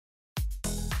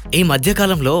ఈ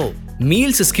మధ్యకాలంలో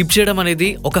meals skip చేయడం అనేది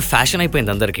ఒక ఫ్యాషన్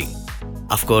అయిపోయింది అందరికీ.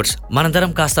 అఫ్ కోర్స్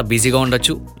మనందరం కాస్త బిజీగా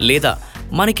ఉండొచ్చు, లేదా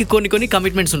మనకి కొన్ని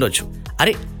కమిట్మెంట్స్ ఉండొచ్చు.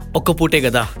 అరే ఒక్క పూటే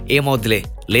కదా ఏమవుద్దులే,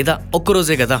 లేదా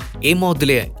ఒక్కరోజే కదా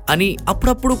ఏమవుద్దులే అని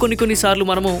అప్పుడప్పుడు కొన్నిసార్లు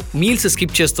మనము మీల్స్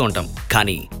స్కిప్ చేస్తూ ఉంటాం.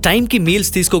 కానీ టైంకి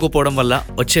మీల్స్ తీసుకోకపోవడం వల్ల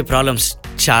వచ్చే ప్రాబ్లమ్స్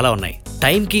చాలా ఉన్నాయి.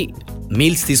 టైంకి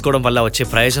మీల్స్ తీసుకోవడం వల్ల వచ్చే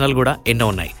ప్రయోజనాలు కూడా ఎన్నో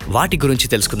ఉన్నాయి. వాటి గురించి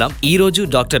తెలుసుకుందాం ఈ రోజు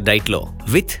డాక్టర్ డైట్లో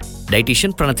విత్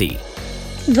డైటీషియన్ ప్రణతి.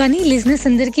 ధ్వని లిజనర్స్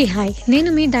అందరికీ హాయ్, నేను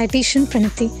మీ డైటీషియన్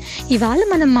ప్రణతి. ఇవాళ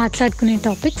మనం మాట్లాడుకునే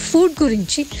టాపిక్ ఫుడ్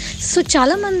గురించి. సో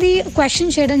చాలామంది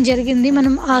క్వశ్చన్ చేయడం జరిగింది,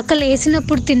 మనం ఆకలి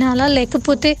వేసినప్పుడు తినాలా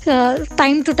లేకపోతే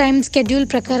టైం టు టైం స్కెడ్యూల్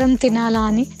ప్రకారం తినాలా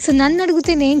అని. సో నన్ను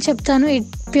అడిగితే నేను చెప్తాను, it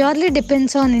purely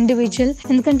depends on individual.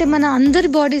 ఎందుకంటే మన అందరి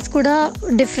బాడీస్ కూడా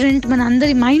డిఫరెంట్, మన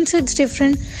అందరి మైండ్ సెట్స్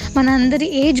డిఫరెంట్, మన అందరి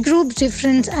ఏజ్ గ్రూప్స్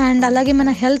డిఫరెంట్, అండ్ అలాగే మన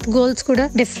హెల్త్ గోల్స్ కూడా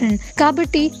డిఫరెంట్.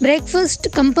 కాబట్టి బ్రేక్ఫాస్ట్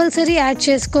కంపల్సరీ యాడ్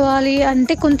చేసుకోవాలి అంటే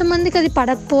కొంతమందికి అది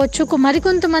పడకపోవచ్చు,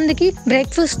 మరికొంతమందికి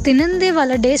బ్రేక్ఫాస్ట్ తినందే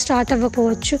వాళ్ళ డే స్టార్ట్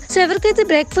అవ్వకపోవచ్చు. సో ఎవరికైతే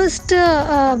బ్రేక్ఫాస్ట్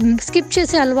స్కిప్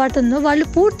చేసే అలవాటు ఉందో వాళ్ళు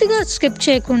పూర్తిగా స్కిప్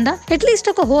చేయకుండా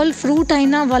అట్లీస్ట్ ఒక హోల్ ఫ్రూట్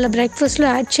అయినా వాళ్ళ బ్రేక్ఫాస్ట్ లో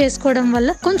యాడ్ చేసుకోవడం వల్ల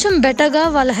కొంచెం బెటర్ గా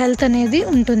వాళ్ళ హెల్త్ అనేది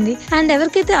ఉంటుంది. అండ్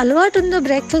ఎవరికైతే అలవాటు ఉందో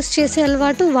బ్రేక్ఫాస్ట్ చేసే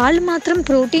అలవాటు, వాళ్ళు మాత్రం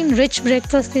ప్రోటీన్ రిచ్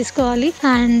బ్రేక్ఫాస్ట్ తీసుకోవాలి,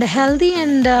 and healthy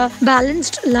and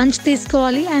balanced lunch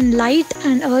తీసుకోవాలి, and light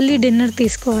and early dinner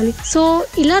తీసుకోవాలి. సో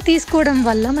ఇలా తీసుకోవడం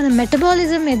వల్ల మన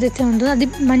మెటబాలిజం ఏదైతే ఉంటుందో అది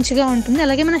మంచిగా ఉంటుంది,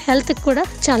 అలాగే మన హెల్త్ కూడా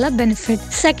చాలా బెనిఫిట్.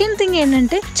 సెకండ్ థింగ్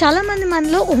ఏంటంటే చాలా మంది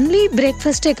మనలో ఓన్లీ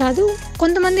బ్రేక్ఫాస్టే కాదు,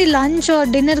 కొంతమంది లంచ్ ఆర్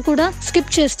డిన్నర్ కూడా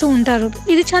స్కిప్ చేస్తూ ఉంటారు.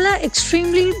 ఇది చాలా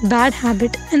ఎక్స్ట్రీమ్లీ బ్యాడ్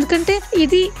హ్యాబిట్. ఎందుకంటే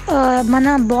ఇది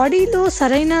మన బాడీలో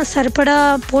సరిపడా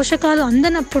పోషకాలు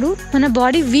అందనప్పుడు మన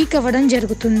బాడీ వీక్ అవ్వడం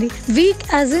జరుగుతుంది. Week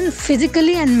as in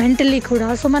physically and mentally కూడా.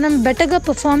 సో మనం బెటర్గా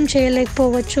పర్ఫామ్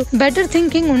చేయలేకపోవచ్చు, బెటర్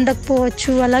థింకింగ్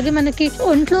ఉండకపోవచ్చు, అలాగే మనకి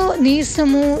ఒంట్లో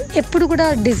నీరసము, ఎప్పుడు కూడా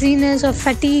డిజీనెస్ ఆర్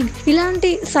ఫటీగ్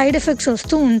ఇలాంటి సైడ్ ఎఫెక్ట్స్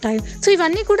వస్తూ ఉంటాయి. సో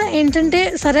ఇవన్నీ కూడా ఏంటంటే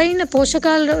సరైన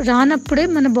పోషకాలు రానప్పుడే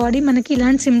మన బాడీ మనకి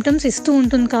ఇలాంటి సిమ్టమ్స్ ఇస్తూ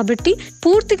ఉంటుంది. కాబట్టి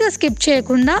పూర్తిగా స్కిప్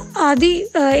చేయకుండా అది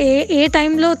ఏ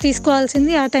టైంలో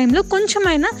తీసుకోవాల్సింది ఆ టైంలో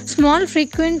కొంచెమైనా స్మాల్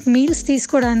ఫ్రీక్వెంట్ మీల్స్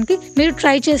తీసుకోవడానికి మీరు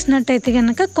ట్రై చేసినట్టయితే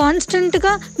కనుక కాన్స్టెంట్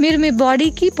గా మీరు మీ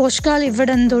బాడీకి పోషకాలు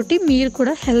ఇవ్వడం తోటి మీరు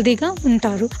కూడా హెల్దీగా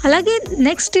ఉంటారు. అలాగే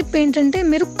నెక్స్ట్ టిప్ ఏంటంటే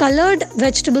మీరు కలర్డ్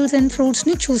వెజిటబుల్స్ అండ్ ఫ్రూట్స్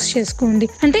ని చూస్ చేసుకోండి.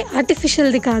 అంటే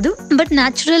ఆర్టిఫిషియల్ది కాదు, but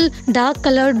natural dark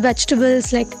coloured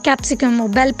vegetables like capsicum,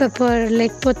 bell pepper,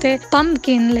 లేకపోతే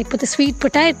పంప్కిన్, లేకపోతే స్వీట్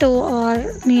పొటాటో, ఆర్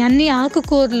మీ అన్ని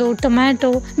ఆకుకూరలు,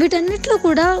 టొమాటో, వీటన్నిటిలో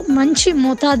కూడా మంచి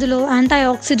మోతాదులో యాంటీ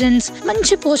ఆక్సిడెంట్స్,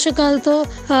 మంచి పోషకాలతో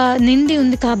నిండి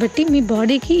ఉంది. కాబట్టి మీ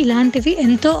బాడీకి ఇలాంటివి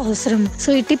ఎంతో అవసరం. సో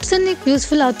ఈ టిప్స్ అన్ని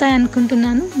యూస్ఫుల్ అవుతాయి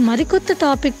అనుకుంటున్నాను. మరికొత్త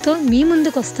టాపిక్ తో మీ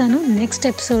ముందుకు వస్తాను నెక్స్ట్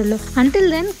ఎపిసోడ్ లో. Until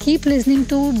then keep listening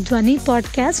to Dhwani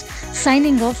podcast.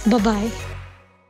 Signing off. Bye.